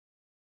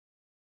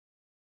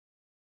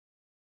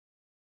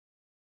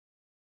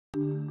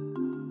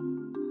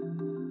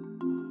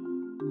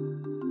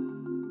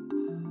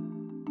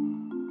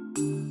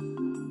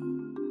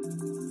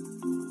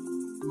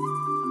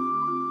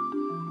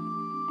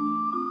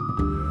Hey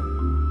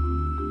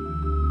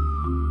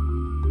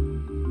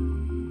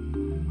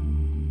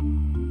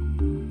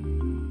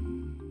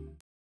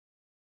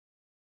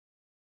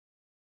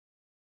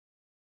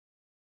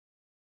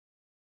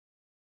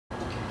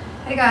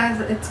guys,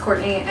 it's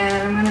Courtney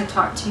and I'm going to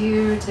talk to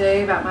you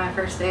today about my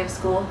first day of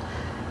school.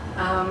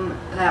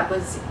 That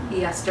was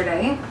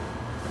yesterday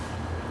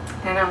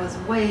and I was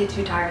way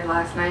too tired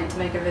last night to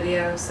make a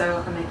video,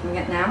 so I'm making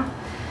it now.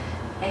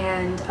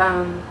 And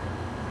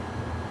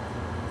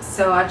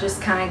so I'll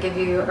just kind of give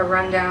you a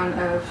rundown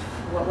of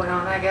what went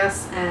on, I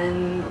guess,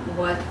 and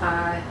what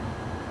I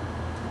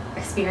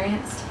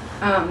experienced.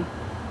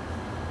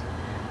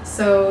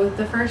 So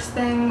the first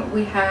thing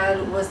we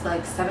had was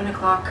like 7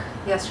 o'clock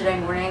yesterday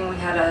morning. We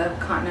had a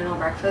continental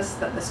breakfast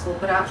that the school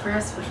put out for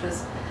us, which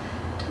was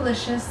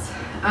delicious.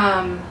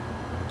 And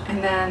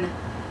then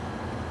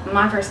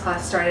my first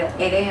class started at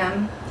 8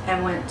 a.m.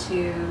 and went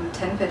to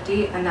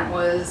 10:50, and that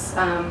was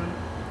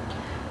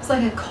it was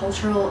like a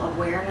cultural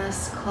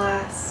awareness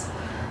class.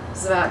 It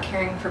was about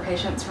caring for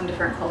patients from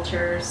different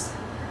cultures.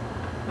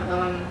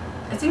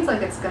 It seems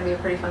like it's going to be a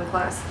pretty fun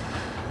class.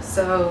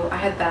 So I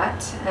had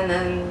that, and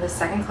then the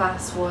second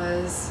class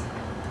was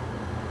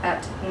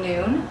at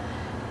noon,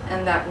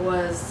 and that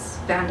was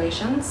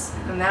foundations,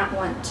 and that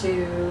went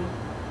to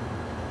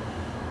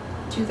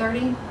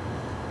 2:30,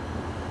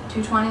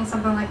 2:20,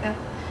 something like that.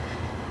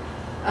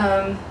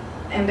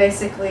 And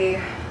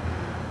basically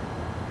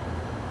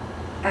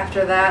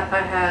after that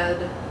I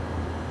had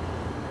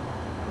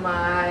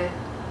my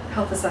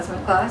health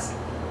assessment class,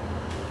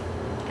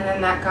 and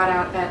then that got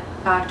out at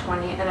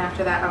 5:20, and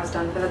after that I was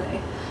done for the day.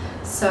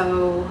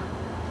 So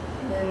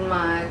in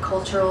my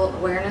cultural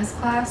awareness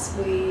class,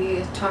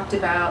 we talked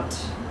about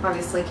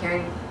obviously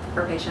caring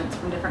for patients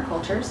from different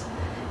cultures,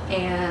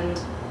 and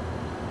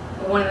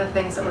one of the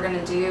things that we're going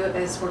to do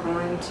is we're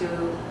going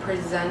to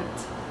present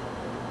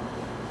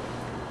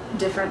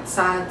different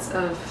sides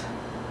of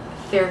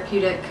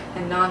therapeutic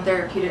and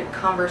non-therapeutic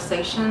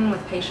conversation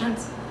with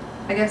patients.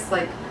 I guess,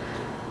 like,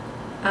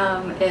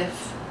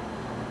 if,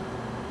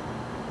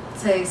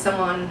 say,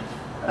 someone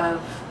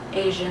of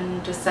Asian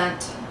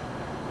descent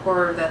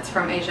or that's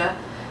from Asia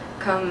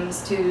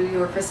comes to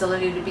your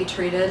facility to be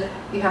treated,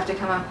 you have to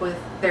come up with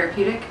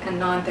therapeutic and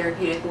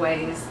non-therapeutic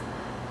ways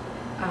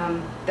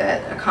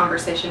that a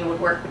conversation would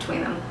work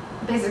between them.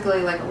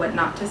 Basically, like what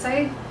not to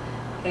say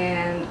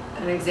and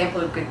an example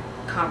of good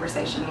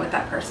conversation with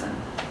that person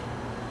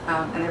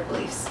and their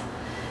beliefs.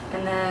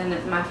 And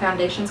then my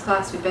foundations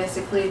class, we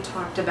basically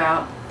talked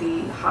about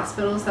the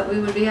hospitals that we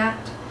would be at,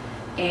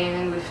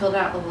 and we filled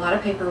out a lot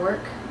of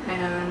paperwork,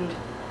 and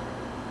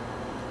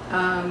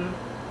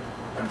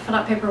filled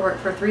out paperwork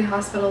for 3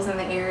 hospitals in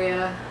the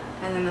area,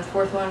 and then the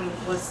 4th one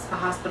was a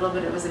hospital,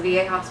 but it was a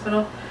VA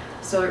hospital,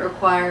 so it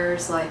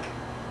requires like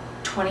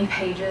 20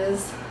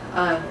 pages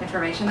of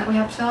information that we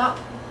have to fill out.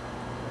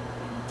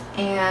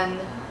 And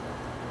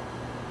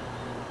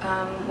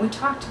we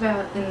talked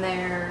about in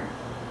there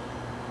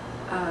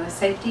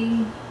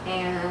safety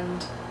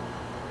and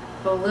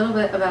a little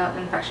bit about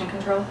infection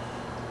control.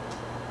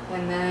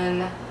 And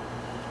then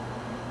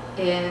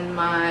in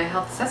my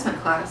health assessment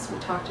class, we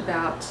talked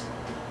about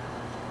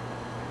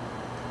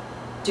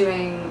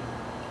doing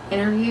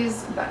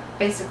interviews about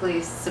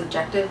basically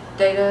subjective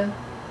data,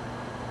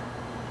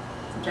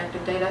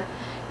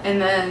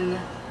 and then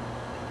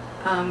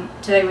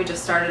today we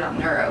just started on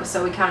neuro,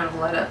 so we kind of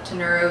led up to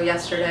neuro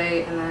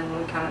yesterday, and then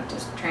we kind of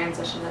just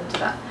transitioned into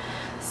that.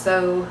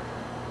 So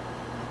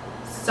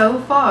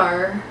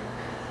far,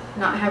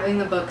 not having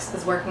the books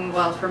is working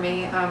well for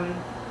me. I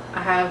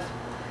have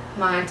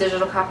my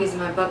digital copies of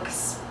my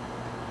books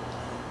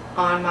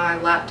on my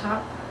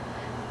laptop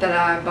that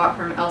I bought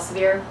from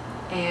Elsevier,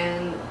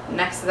 and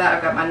next to that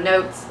I've got my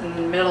notes, and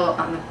in the middle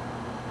on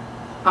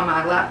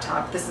my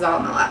laptop, this is all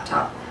on my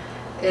laptop,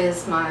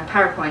 is my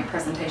PowerPoint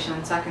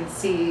presentation, so I can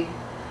see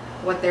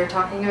what they're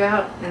talking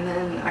about, and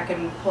then I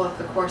can pull up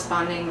the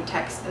corresponding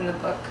text in the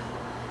book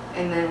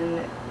and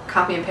then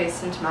copy and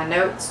paste into my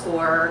notes,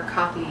 or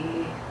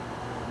copy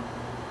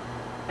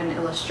an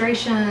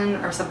illustration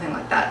or something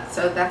like that.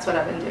 So that's what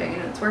I've been doing,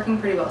 and it's working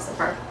pretty well so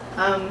far.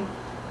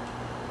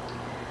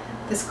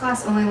 This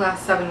class only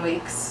lasts 7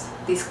 weeks,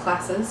 these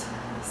classes,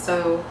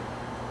 so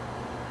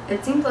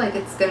it seems like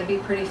it's going to be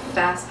pretty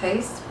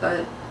fast-paced,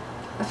 but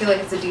I feel like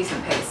it's a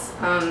decent pace.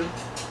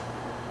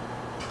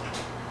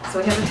 So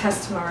we have a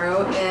test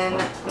tomorrow in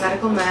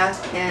medical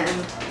math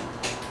and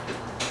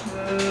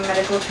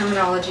medical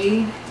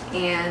terminology,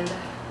 and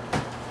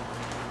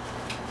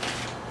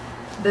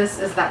this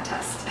is that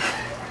test.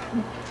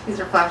 These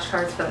are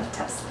flashcards for that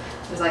test.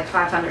 There's like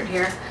 500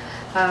 here.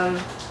 I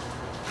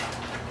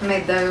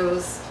made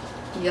those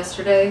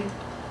yesterday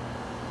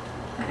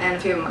and a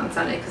few of them on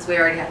Sunday because we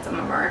already had some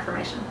of our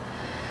information.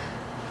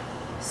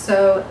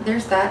 So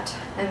there's that,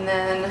 and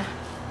then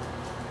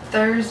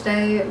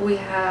Thursday we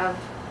have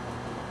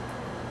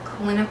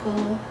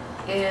clinical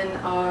in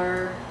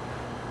our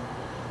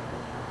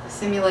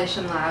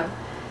simulation lab,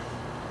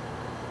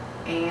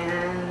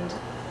 and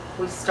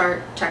we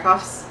start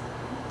checkoffs.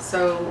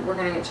 So we're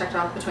going to get checked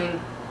off between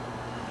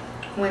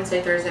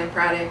Wednesday, Thursday, and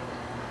Friday,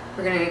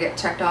 we're going to get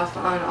checked off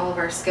on all of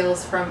our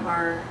skills from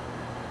our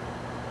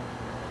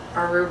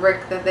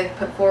rubric that they've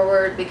put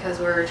forward, because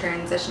we're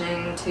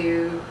transitioning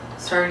to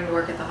starting to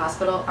work at the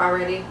hospital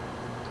already.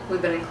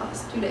 We've been in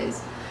class 2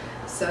 days.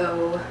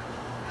 So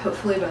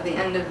hopefully by the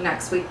end of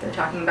next week they're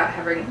talking about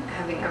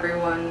having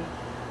everyone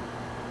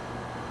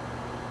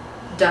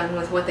done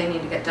with what they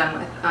need to get done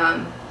with.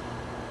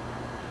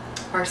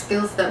 Our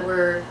skills that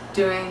we're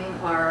doing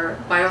are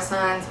vital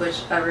signs,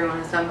 which everyone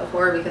has done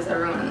before because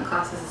everyone in the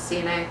class is a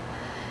CNA,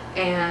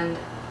 and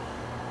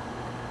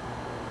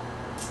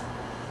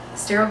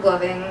sterile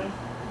gloving,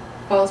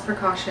 falls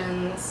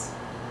precautions,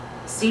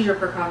 seizure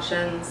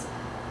precautions,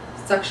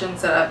 suction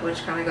setup,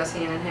 which kind of goes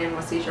hand in hand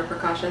with seizure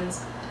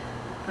precautions,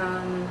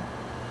 and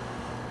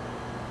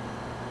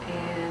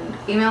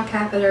female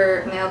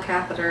catheter, male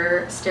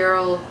catheter,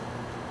 sterile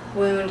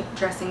wound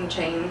dressing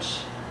change,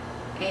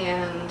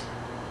 and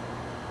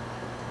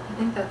I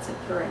think that's it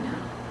for right now.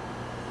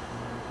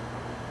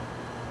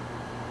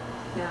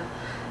 Yeah,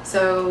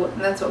 so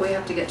that's what we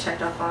have to get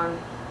checked off on,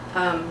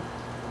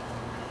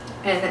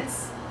 and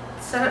it's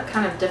set up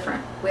kind of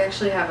different. We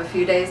actually have a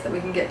few days that we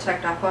can get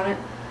checked off on it.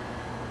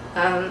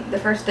 The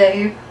first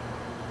day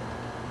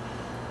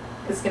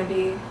is going to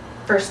be,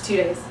 first 2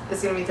 days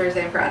is going to be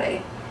Thursday and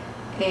Friday,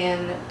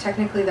 and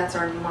technically that's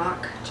our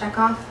mock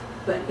checkoff,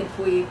 but if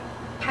we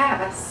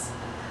pass,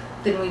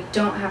 then we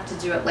don't have to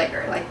do it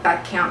later. Like,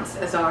 that counts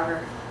as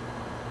our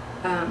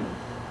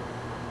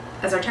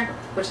checkoff,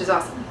 which is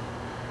awesome.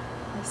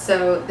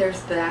 So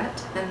there's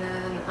that, and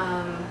then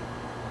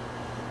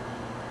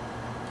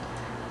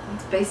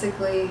that's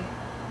basically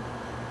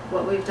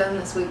what we've done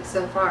this week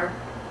so far.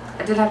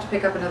 I did have to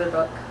pick up another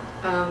book.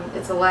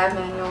 It's a lab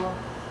manual,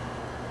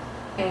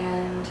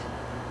 and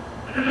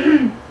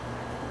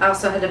I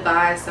also had to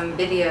buy some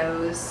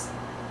videos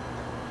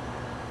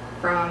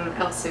from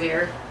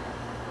Elsevier.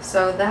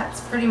 So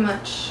that's pretty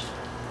much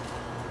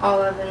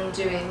all I've been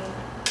doing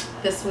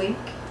this week.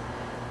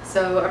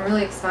 So I'm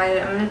really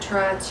excited. I'm going to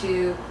try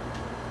to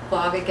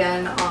vlog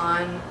again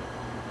on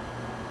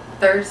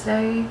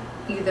Thursday,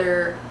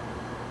 either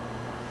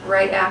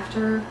right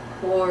after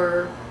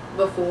or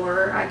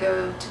before I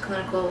go to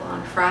clinical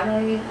on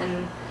Friday,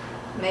 and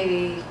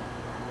maybe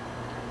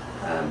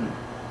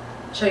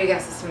show you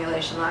guys the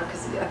simulation lab,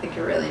 because I think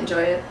you'll really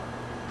enjoy it.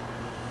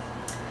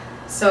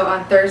 So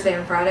on Thursday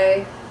and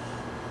Friday,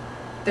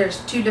 there's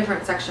 2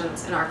 different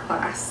sections in our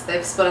class.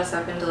 They've split us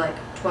up into like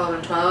 12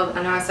 and 12.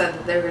 I know I said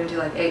that they were going to do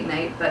like 8 and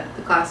 8, but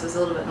the class was a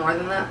little bit more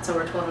than that, so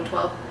we're 12 and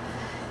 12.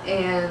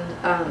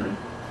 And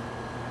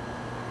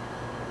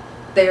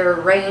they're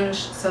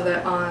arranged so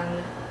that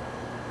on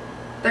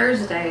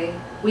Thursday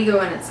we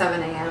go in at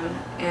 7 a.m.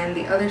 and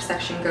the other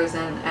section goes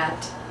in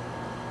at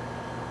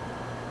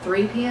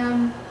 3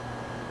 p.m.,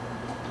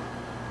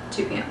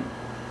 2 p.m.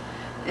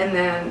 And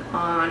then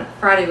on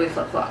Friday we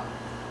flip-flop.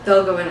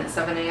 They'll go in at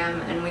 7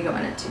 a.m. and we go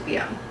in at 2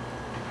 p.m.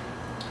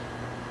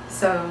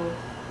 So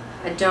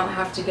I don't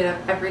have to get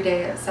up every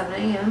day at 7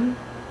 a.m.,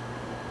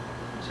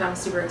 which I'm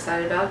super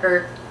excited about.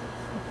 Or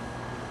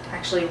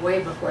actually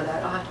way before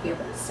that, I'll have to be up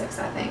at 6,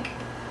 I think.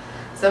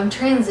 So I'm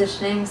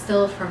transitioning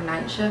still from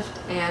night shift,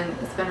 and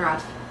it's been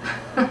rough.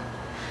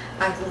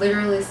 I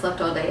literally slept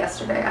all day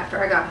yesterday after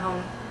I got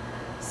home.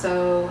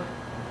 So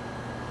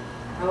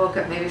I woke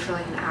up maybe for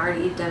like an hour to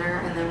eat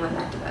dinner and then went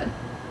back to bed.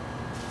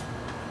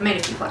 Made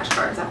a few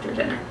flashcards after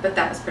dinner, but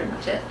that was pretty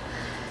much it.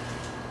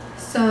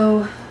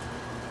 So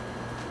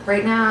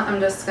right now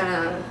I'm just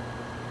gonna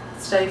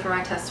study for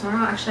my test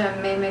tomorrow. Actually,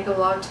 I may make a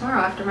vlog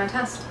tomorrow after my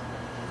test.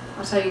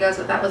 I'll tell you guys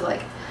what that was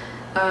like.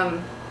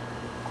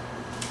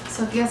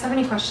 So if you guys have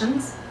any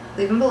questions,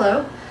 leave them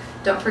below.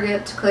 Don't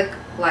forget to click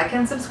like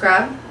and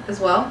subscribe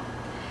as well.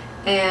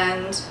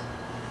 And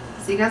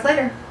see you guys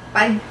later.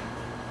 Bye.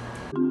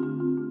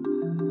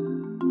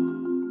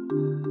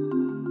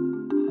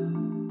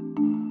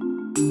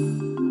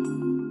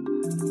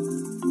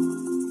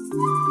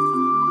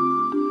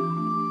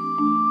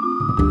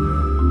 you.